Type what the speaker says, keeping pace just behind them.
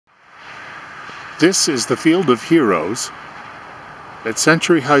This is the Field of Heroes at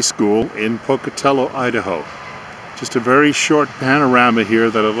Century High School in Pocatello, Idaho. Just a very short panorama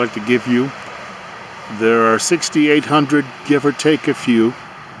here that I'd like to give you. There are 6,800, give or take a few,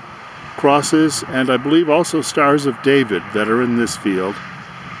 crosses and I believe also Stars of David that are in this field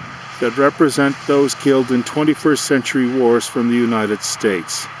that represent those killed in 21st century wars from the United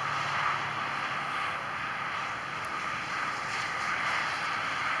States.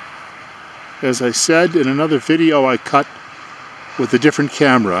 As I said in another video I cut with a different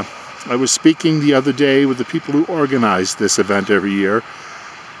camera, I was speaking the other day with the people who organize this event every year,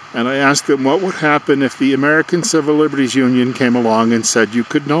 and I asked them what would happen if the American Civil Liberties Union came along and said you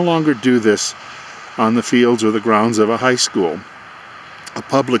could no longer do this on the fields or the grounds of a high school, a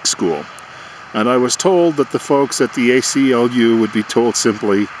public school. And I was told that the folks at the ACLU would be told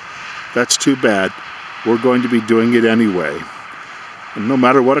simply, that's too bad, we're going to be doing it anyway. And no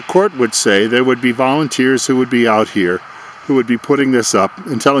matter what a court would say, there would be volunteers who would be out here, who would be putting this up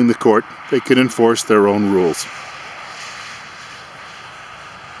and telling the court they can enforce their own rules.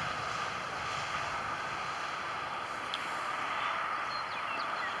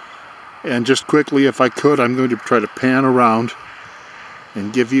 And just quickly, if I could, I'm going to try to pan around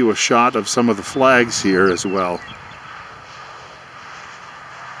and give you a shot of some of the flags here as well.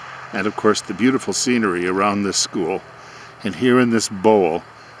 And of course the beautiful scenery around this school. And here in this bowl,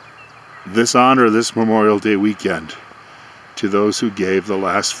 this honor this Memorial Day weekend to those who gave the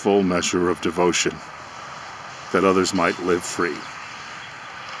last full measure of devotion that others might live free.